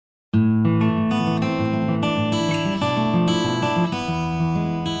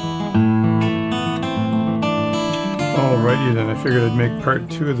Alrighty then, I figured I'd make part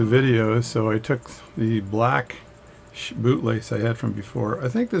 2 of the video, so I took the black bootlace I had from before. I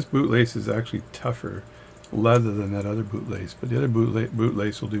think this bootlace is actually tougher leather than that other bootlace, but the other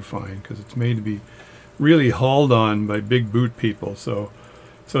bootlace will do fine because it's made to be really hauled on by big boot people. So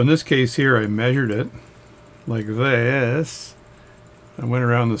in this case here, I measured it like this. I went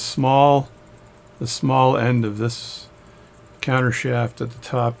around the small end of this counter shaft at the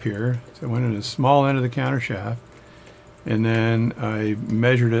top here. So I went in the small end of the counter shaft, and then I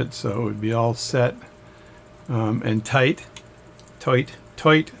measured it so it would be all set and tight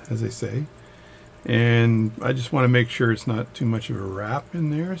as they say. And I just want to make sure it's not too much of a wrap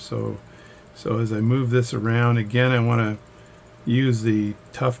in there. So as I move this around again, I want to use the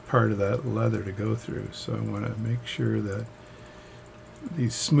tough part of that leather to go through. So I want to make sure that the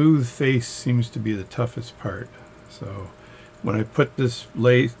smooth face seems to be the toughest part. So when I put this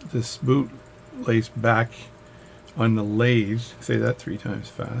boot lace back on the lathe, say that 3 times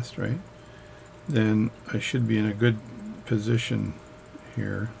fast, right? Then I should be in a good position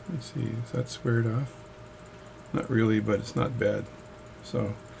here. Let's see, is that squared off? Not really, but it's not bad.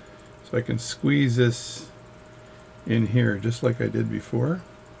 So I can squeeze this in here just like I did before.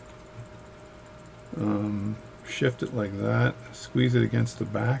 Shift it like that, squeeze it against the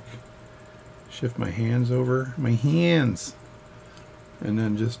back, shift my hands over, and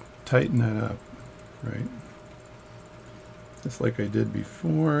then just tighten that up, right? Just like I did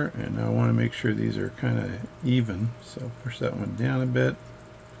before. And now I want to make sure these are kind of even, so push that one down a bit,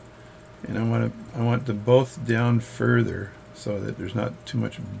 and I want them both down further so that there's not too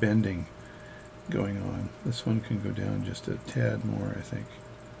much bending going on. This one can go down just a tad more, I think,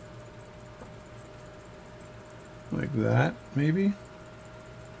 like that maybe,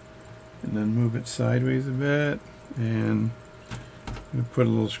 and then move it sideways a bit. And I'm going to put a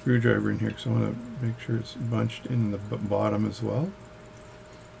little screwdriver in here because I want to make sure it's bunched in the bottom as well.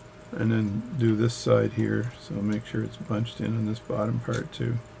 And then do this side here, so make sure it's bunched in on this bottom part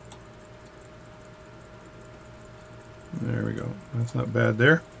too. There we go. That's not bad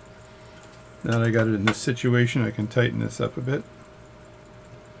there. Now that I got it in this situation, I can tighten this up a bit.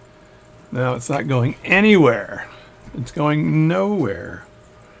 Now it's not going anywhere. It's going nowhere.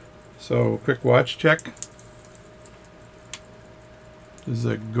 So quick watch check. This is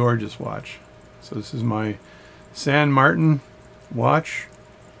a gorgeous watch. So this is my San Martin watch,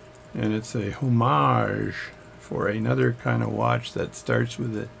 and it's a homage for another kind of watch that starts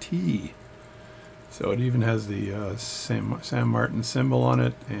with a T. So it even has the San Martin symbol on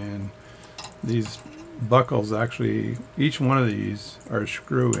it, and these buckles, actually each one of these are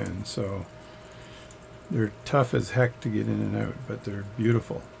screw in, so they're tough as heck to get in and out, but they're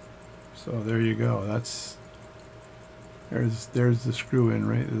beautiful. So there you go. There's the screw in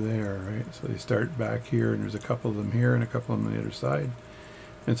right there, right? So they start back here, and there's a couple of them here and a couple of them on the other side.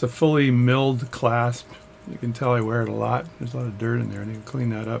 And it's a fully milled clasp. You can tell I wear it a lot. There's a lot of dirt in there, and you can clean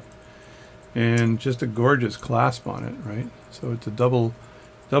that up. And just a gorgeous clasp on it, right? So it's a double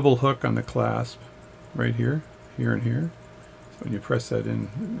hook on the clasp right here, and here. So when you press that in,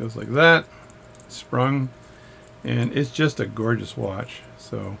 it goes like that, sprung, and it's just a gorgeous watch.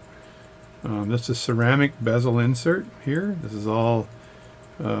 So this is ceramic bezel insert here. This is all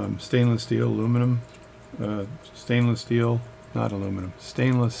stainless steel, aluminum, stainless steel, not aluminum,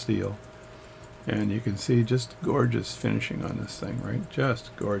 stainless steel. And you can see just gorgeous finishing on this thing, right?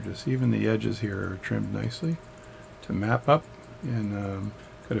 Just gorgeous. Even the edges here are trimmed nicely to map up, and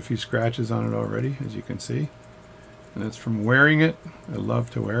got a few scratches on it already, as you can see. And that's from wearing it. I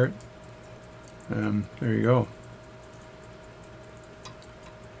love to wear it. There you go.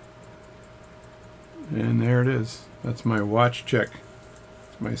 And there it is. That's my watch check.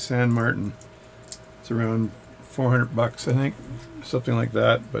 It's my San Martin. It's around 400 bucks, I think, something like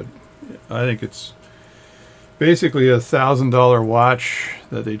that. But I think it's basically a $1,000 watch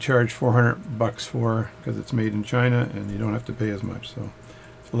that they charge 400 bucks for because it's made in China, and you don't have to pay as much. So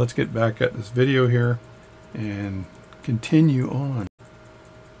let's get back at this video here and continue on.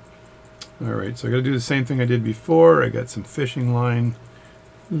 Alright, so I got to do the same thing I did before. I got some fishing line,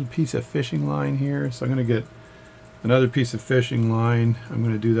 little piece of fishing line here. So I'm going to get another piece of fishing line. I'm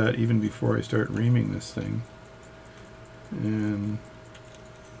going to do that even before I start reaming this thing. And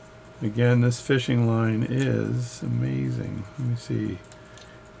again, this fishing line is amazing. Let me see.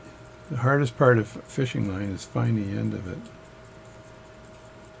 The hardest part of fishing line is finding the end of it.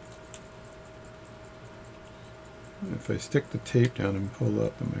 If I stick the tape down and pull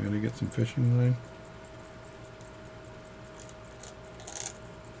up, am I going to get some fishing line?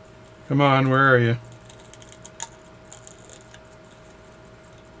 Come on, where are you?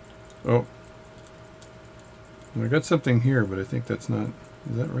 Oh, I got something here, but I think that's not,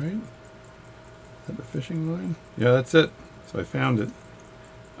 is that right? Is that the fishing line? Yeah, that's it. So I found it.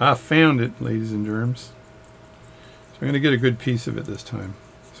 I found it, ladies and germs. So I'm going to get a good piece of it this time,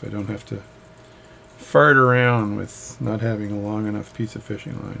 so I don't have to fart around with not having a long enough piece of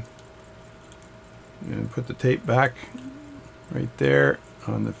fishing line. And put the tape back right there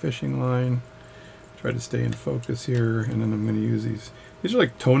on the fishing line. Try to stay in focus here, and then I'm going to use these. These are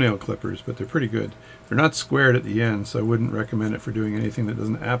like toenail clippers, but they're pretty good. They're not squared at the end, so I wouldn't recommend it for doing anything that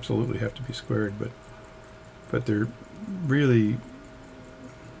doesn't absolutely have to be squared, but they're really,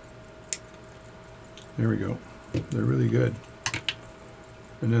 there we go. They're really good.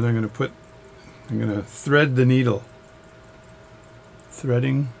 And then I'm going to thread the needle.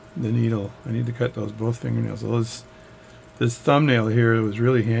 Threading the needle. I need to cut those both fingernails. So this thumbnail here was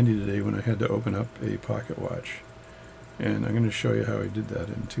really handy today when I had to open up a pocket watch. And I'm going to show you how I did that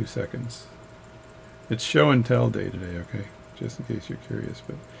in 2 seconds. It's show and tell day today, okay? Just in case you're curious.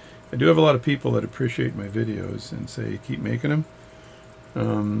 But I do have a lot of people that appreciate my videos and say keep making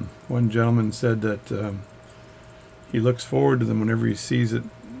them. One gentleman said that he looks forward to them whenever he sees it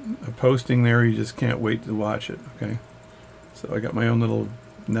a posting there. He just can't wait to watch it, okay? So I got my own little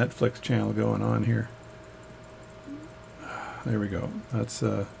Netflix channel going on here. There we go. That's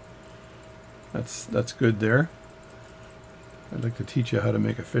good there. I'd like to teach you how to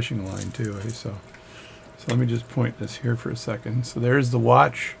make a fishing line too, eh? So let me just point this here for a second. So there's the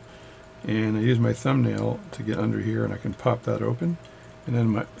watch, and I use my thumbnail to get under here, and I can pop that open, and then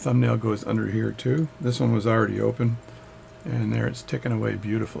my thumbnail goes under here too. This one was already open, and there it's ticking away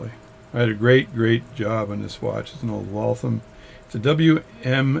beautifully. I had a great job on this watch. It's an old Waltham. It's a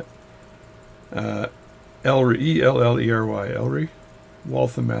WM E-L-L-E-R-Y, Ellery,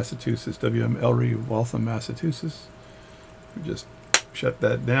 Waltham, Massachusetts. W.M. Ellery, Waltham, Massachusetts. We just shut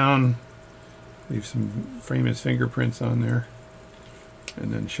that down, leave some famous fingerprints on there,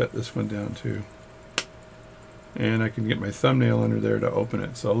 and then shut this one down too. And I can get my thumbnail under there to open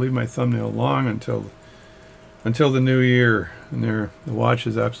it. So I'll leave my thumbnail long until the new year. And there, the watch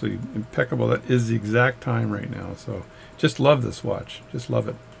is absolutely impeccable. That is the exact time right now. So just love this watch. Just love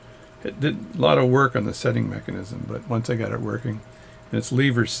it. It did a lot of work on the setting mechanism, but once I got it working, and it's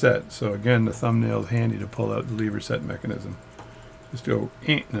lever set, so again the thumbnail is handy to pull out the lever set mechanism. Just go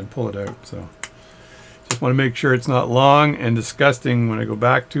and then pull it out. So just want to make sure it's not long and disgusting when I go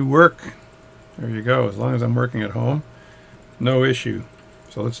back to work. There you go. As long as I'm working at home, no issue.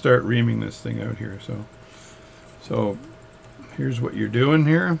 So let's start reaming this thing out here. So here's what you're doing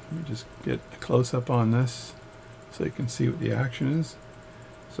here. You just get a close up on this so you can see what the action is.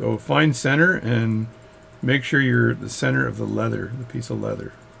 So find center and make sure you're the center of the leather, the piece of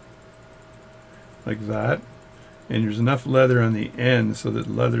leather, like that. And there's enough leather on the end so that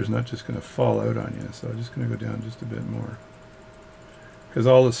the leather is not just going to fall out on you. So I'm just going to go down just a bit more, because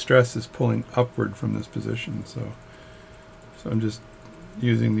all the stress is pulling upward from this position. So I'm just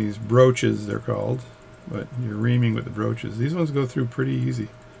using these broaches, they're called, but you're reaming with the broaches. These ones go through pretty easy.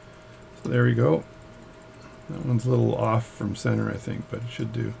 So there we go. That one's a little off from center, I think, but it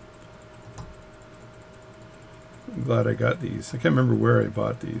should do. I'm glad I got these. I can't remember where I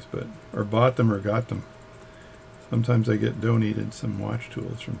bought these, or bought them or got them. Sometimes I get donated some watch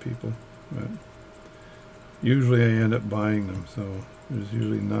tools from people, but usually I end up buying them, so there's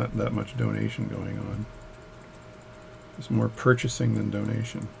usually not that much donation going on. It's more purchasing than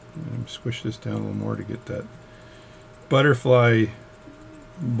donation. And squish this down a little more to get that butterfly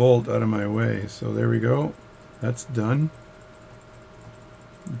bolt out of my way. So there we go. That's done.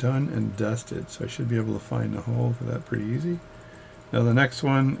 Done and dusted. So I should be able to find the hole for that pretty easy. Now the next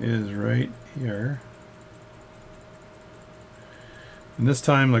one is right here. And this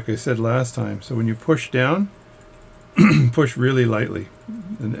time, like I said last time, so when you push down, push really lightly.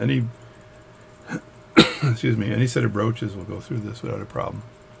 And any excuse me, any set of broaches will go through this without a problem.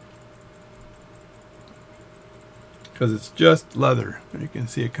 Because it's just leather. And you can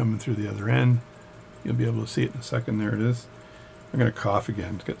see it coming through the other end. You'll be able to see it in a second. There it is. I'm going to cough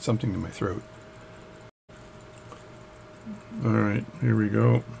again to get something in my throat. Alright, here we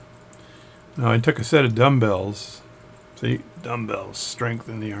go. Now I took a set of dumbbells. See, dumbbells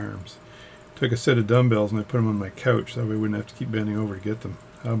strengthen the arms. Took a set of dumbbells and I put them on my couch, that way I wouldn't have to keep bending over to get them.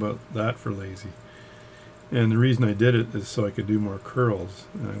 How about that for lazy? And the reason I did it is so I could do more curls.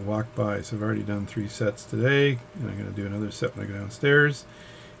 And I walked by, so I've already done 3 sets today, and I'm going to do another set when I go downstairs.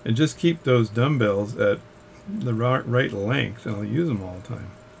 And just keep those dumbbells at the right length, and I'll use them all the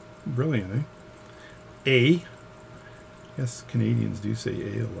time. Brilliant, eh? Yes, Canadians do say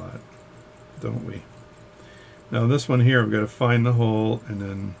A a lot, don't we? Now this one here, I've got to find the hole and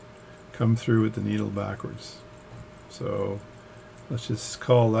then come through with the needle backwards. So let's just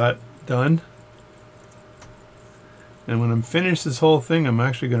call that done. And when I'm finished this whole thing, I'm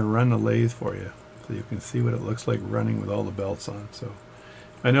actually going to run the lathe for you so you can see what it looks like running with all the belts on. So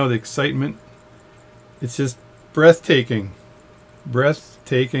I know the excitement, it's just breathtaking.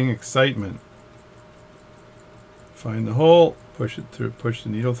 Breathtaking excitement. Find the hole, push it through, push the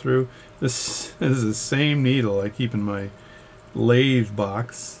needle through. This is the same needle I keep in my lathe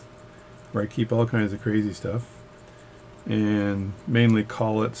box where I keep all kinds of crazy stuff, and mainly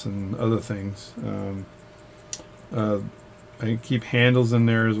collets and other things. I keep handles in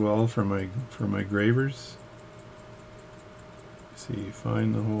there as well for my gravers. See,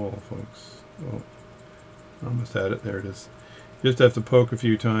 find the hole, folks. Oh, almost had it. There it is. You just have to poke a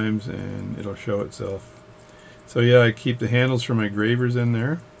few times and it'll show itself. So yeah, I keep the handles for my gravers in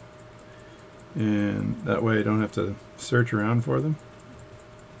there, and that way I don't have to search around for them.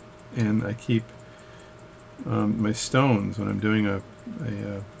 And I keep my stones when I'm doing a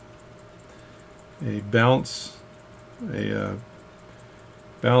bounce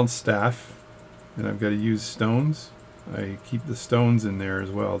staff, and I've got to use stones. I keep the stones in there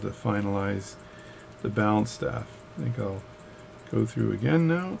as well to finalize the balance staff. I think I'll go through again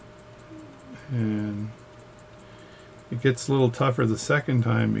now, and it gets a little tougher the second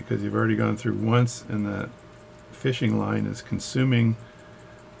time because you've already gone through once and that fishing line is consuming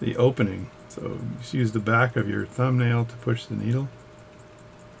the opening. So just use the back of your thumbnail to push the needle.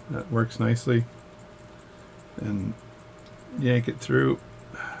 That works nicely. And yank it through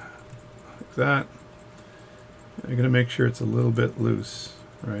like that. I'm going to make sure it's a little bit loose,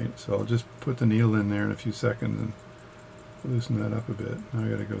 right? So I'll just put the needle in there in a few seconds and loosen that up a bit. Now I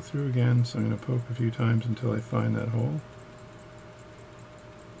got to go through again, so I'm going to poke a few times until I find that hole.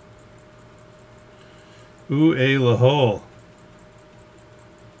 Ooh, la hole.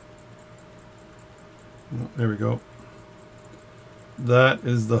 Oh, there we go. That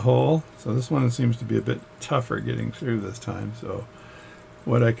is the hole. So this one seems to be a bit tougher getting through this time. So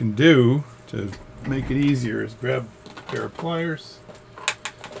what I can do to make it easier is grab a pair of pliers,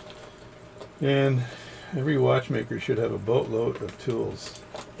 and every watchmaker should have a boatload of tools,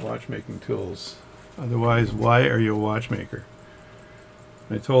 watchmaking tools. Otherwise, why are you a watchmaker?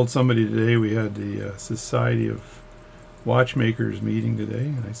 I told somebody today we had the Society of Watchmakers meeting today,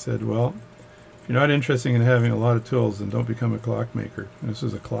 and I said, well, if you're not interested in having a lot of tools, then don't become a clockmaker. And this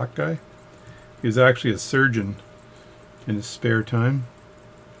is a clock guy. He was actually a surgeon in his spare time,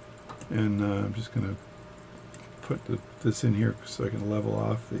 and I'm just going to put this in here so I can level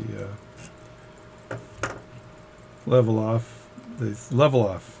off level off.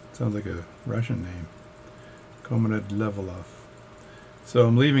 Sounds like a Russian name. Komunad Levelov. So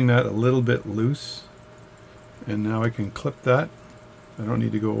I'm leaving that a little bit loose, and now I can clip that. I don't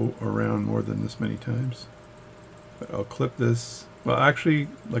need to go around more than this many times. But I'll clip this. Well, actually,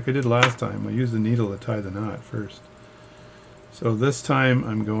 like I did last time, I used the needle to tie the knot first. So this time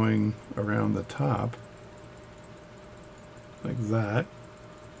I'm going around the top like that,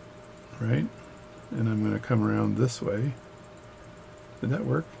 right? And I'm going to come around this way. Did that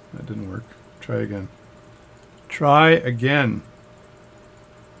work? That didn't work. Try again. Try again.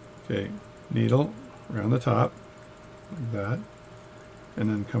 Okay, needle around the top like that, and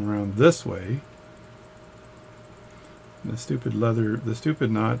then come around this way. And the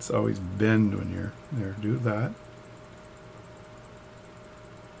stupid knots always bend when you're there. Do that.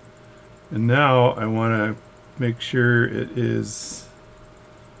 And now I want to make sure it is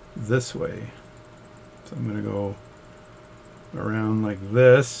this way. So I'm going to go around like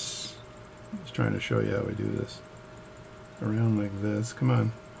this. Just trying to show you how we do this. Around like this. Come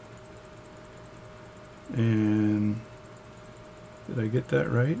on. And did I get that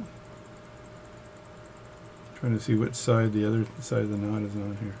right? Trying to see which side the other side of the knot is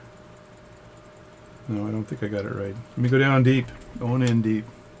on here. No, I don't think I got it right. Let me go down deep. Going in deep.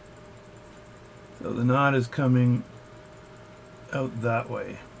 So the knot is coming out that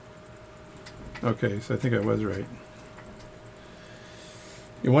way. Okay, so I think I was right.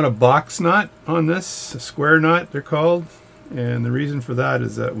 You want a box knot on this, a square knot they're called, and the reason for that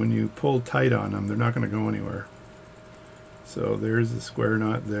is that when you pull tight on them, they're not going to go anywhere. So there's the square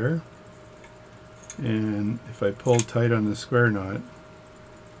knot there, and if I pull tight on the square knot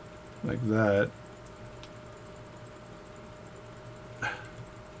like that,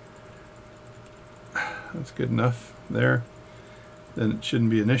 that's good enough there, then it shouldn't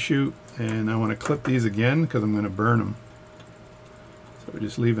be an issue. And I want to clip these again because I'm going to burn them. So we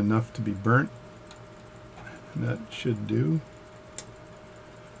just leave enough to be burnt, and that should do.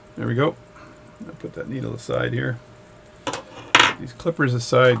 There we go. I'll put that needle aside here. these clippers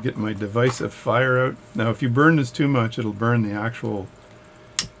aside, get my divisive fire out. Now if you burn this too much, it'll burn the actual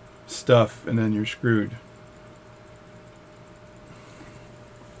stuff and then you're screwed.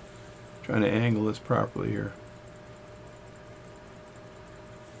 Trying to angle this properly here.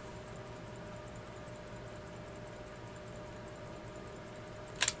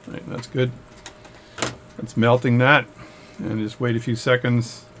 Right, that's good. It's melting that, and just wait a few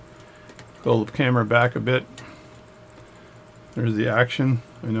seconds. Pull the camera back a bit. There's the action.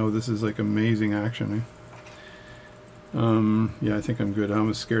 I know this is like amazing action. Yeah, I think I'm good. I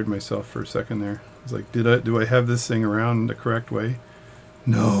almost scared myself for a second there. It's like, do I have this thing around the correct way?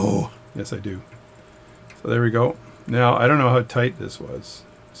 No. Yes, I do. So there we go. Now I don't know how tight this was.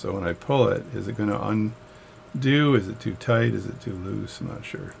 So when I pull it, is it going to undo? Is it too tight? Is it too loose? I'm not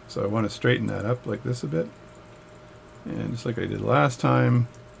sure. So I want to straighten that up like this a bit. And just like I did last time.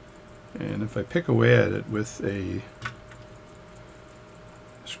 And if I pick away at it with a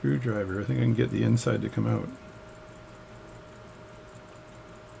screwdriver, I think I can get the inside to come out.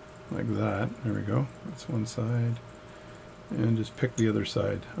 Like that. There we go. That's one side. And just pick the other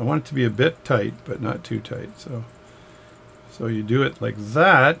side. I want it to be a bit tight, but not too tight. So you do it like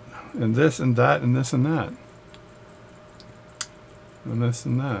that, and this and that, and this and that. And this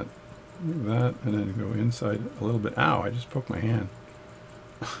and that. Like that, and then go inside a little bit. Ow, I just poked my hand.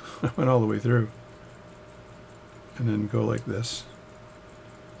 I went all the way through. And then go like this.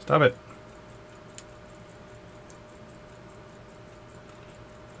 Stop it.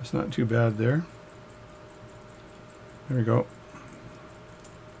 That's not too bad there. There we go.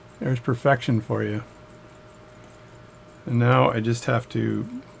 There's perfection for you. And now I just have to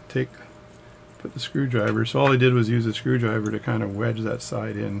put the screwdriver. So all I did was use a screwdriver to kind of wedge that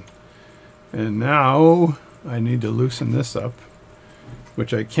side in. And now I need to loosen this up,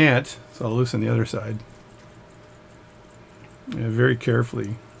 which I can't, so I'll loosen the other side. Yeah, very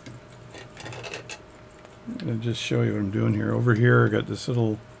carefully. I'll just show you what I'm doing here. Over here I got this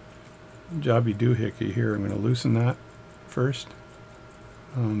little jobby doohickey here. I'm going to loosen that first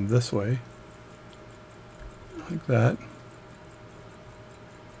this way, like that,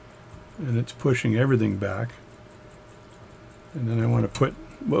 and it's pushing everything back. And then I want to put,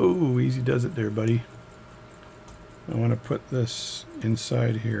 whoa, easy does it there, buddy. I want to put this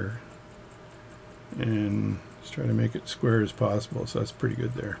inside here and just try to make it square as possible. So that's pretty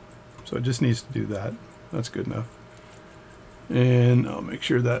good there. So it just needs to do that. That's good enough. And I'll make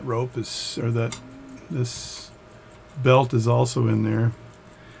sure that rope is, or that this belt is also in there.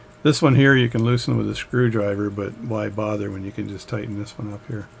 This one here you can loosen with a screwdriver, but why bother when you can just tighten this one up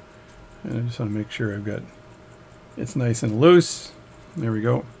here. And I just want to make sure I've got it's nice and loose. There we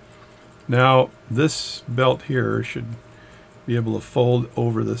go. Now this belt here should be able to fold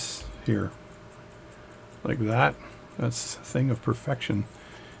over this here like that. That's a thing of perfection.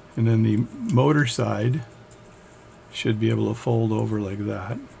 And then the motor side should be able to fold over like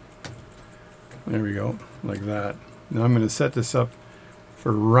that. There we go, like that. Now I'm going to set this up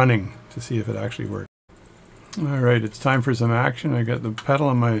for running to see if it actually works. Alright, it's time for some action. I got the pedal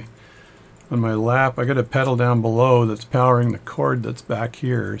on my lap. I got a pedal down below that's powering the cord that's back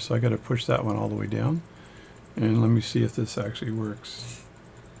here, so I got to push that one all the way down. And let me see if this actually works.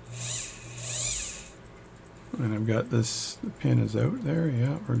 And I've got this, the pin is out there.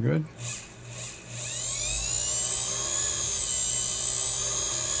 Yeah, we're good.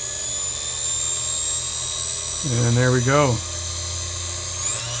 And there we go.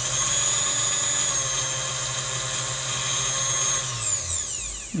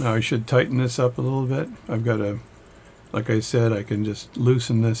 Now I should tighten this up a little bit. I've got a, like I said, I can just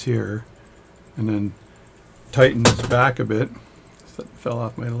loosen this here and then tighten this back a bit. That fell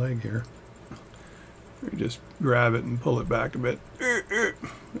off my leg here. You just grab it and pull it back a bit. There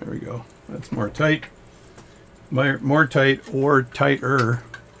we go. That's more tight. More tight or tighter.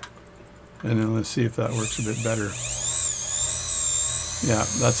 And then let's see if that works a bit better. Yeah,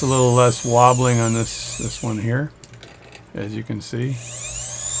 that's a little less wobbling on this one here, as you can see.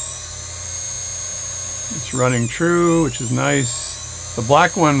 It's running true, which is nice. The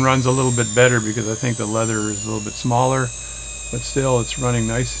black one runs a little bit better because I think the leather is a little bit smaller, but still it's running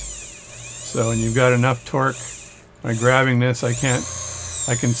nice. So, and you've got enough torque. By grabbing this, I can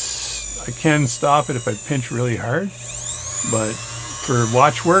stop it if I pinch really hard, but for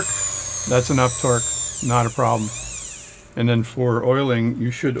watch work, that's enough torque, not a problem. And then for oiling, you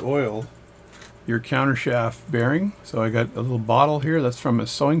should oil your countershaft bearing. So I got a little bottle here that's from a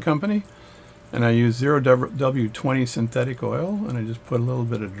sewing company, and I use 0W20 synthetic oil, and I just put a little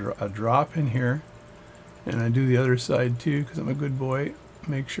bit of a drop in here, and I do the other side too because I'm a good boy.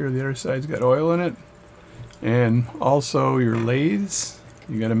 Make sure the other side's got oil in it. And also your lathes,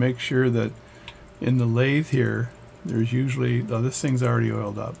 you got to make sure that in the lathe here, there's usually, oh, this thing's already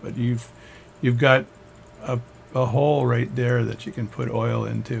oiled up, but you've got a hole right there that you can put oil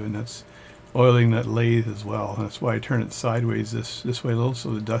into, and that's oiling that lathe as well. And that's why I turn it sideways this way a little,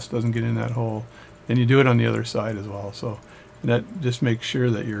 so the dust doesn't get in that hole. And you do it on the other side as well. So that just makes sure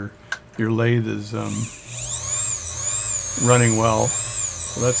that your lathe is running well.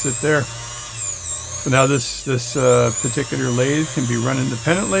 So that's it there. So now this particular lathe can be run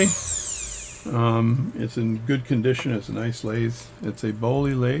independently. It's in good condition. It's a nice lathe. It's a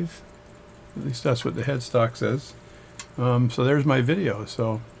Bowley lathe. At least that's what the headstock says. So there's my video.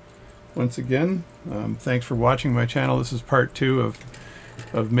 So once again, thanks for watching my channel. This is part 2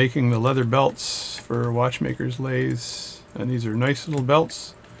 of making the leather belts for Watchmakers lathes. And these are nice little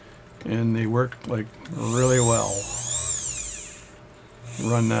belts, and they work like really well.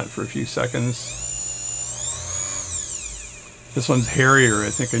 Run that for a few seconds. This one's hairier. I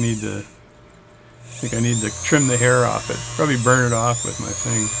think I need to trim the hair off it. Probably burn it off with my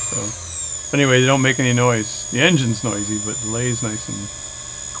thing. So anyway, they don't make any noise. The engine's noisy, but the lathe's nice and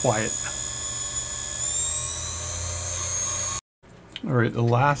quiet. All right, the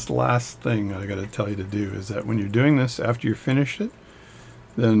last thing I got to tell you to do is that when you're doing this, after you've finished it,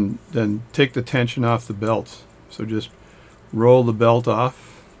 then take the tension off the belt. So just roll the belt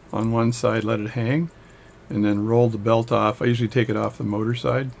off on one side, let it hang, and then roll the belt off. I usually take it off the motor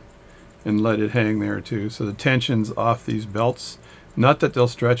side and let it hang there too. So the tension's off these belts. Not that they'll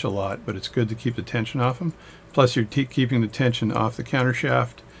stretch a lot, but it's good to keep the tension off them. Plus you're keeping the tension off the counter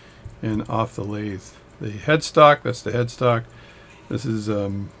shaft and off the lathe. The headstock, that's the headstock. This is,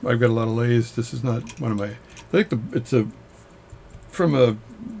 I've got a lot of lathes. This is not one of my, I think it's from a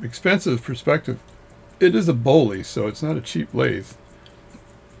expensive perspective, it is a Bowley, so it's not a cheap lathe.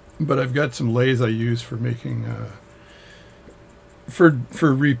 But I've got some lathes I use for making, for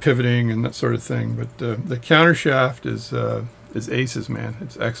repivoting and that sort of thing. But the counter shaft is aces, man.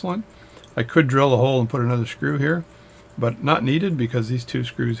 It's excellent. I could drill a hole and put another screw here, but not needed because these 2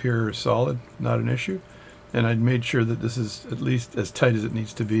 screws here are solid, not an issue. And I'd made sure that this is at least as tight as it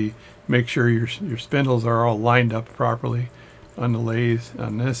needs to be. Make sure your spindles are all lined up properly on the lathe,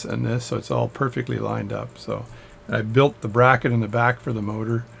 on this and this, so it's all perfectly lined up. So I built the bracket in the back for the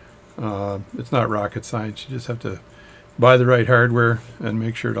motor. It's not rocket science. You just have to buy the right hardware and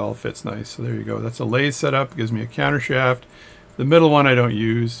make sure it all fits nice. So there you go. That's a lathe setup. It gives me a counter shaft. The middle one I don't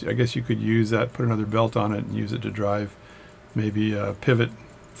use. I guess you could use that, put another belt on it and use it to drive maybe a pivot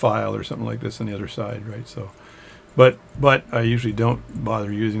file or something like this on the other side, right? So but I usually don't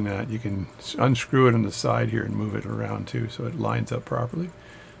bother using that. You can unscrew it on the side here and move it around too, so it lines up properly.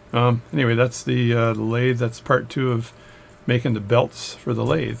 Anyway, that's the lathe. That's part 2 of making the belts for the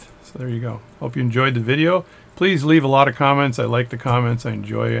lathe. So there you go. Hope you enjoyed the video. Please leave a lot of comments. I like the comments. I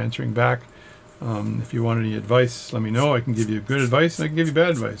enjoy answering back. If you want any advice, let me know. I can give you good advice and I can give you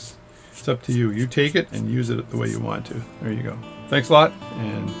bad advice. It's up to you. You take it and use it the way you want to. There you go. Thanks a lot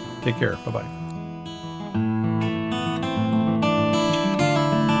and take care. Bye-bye.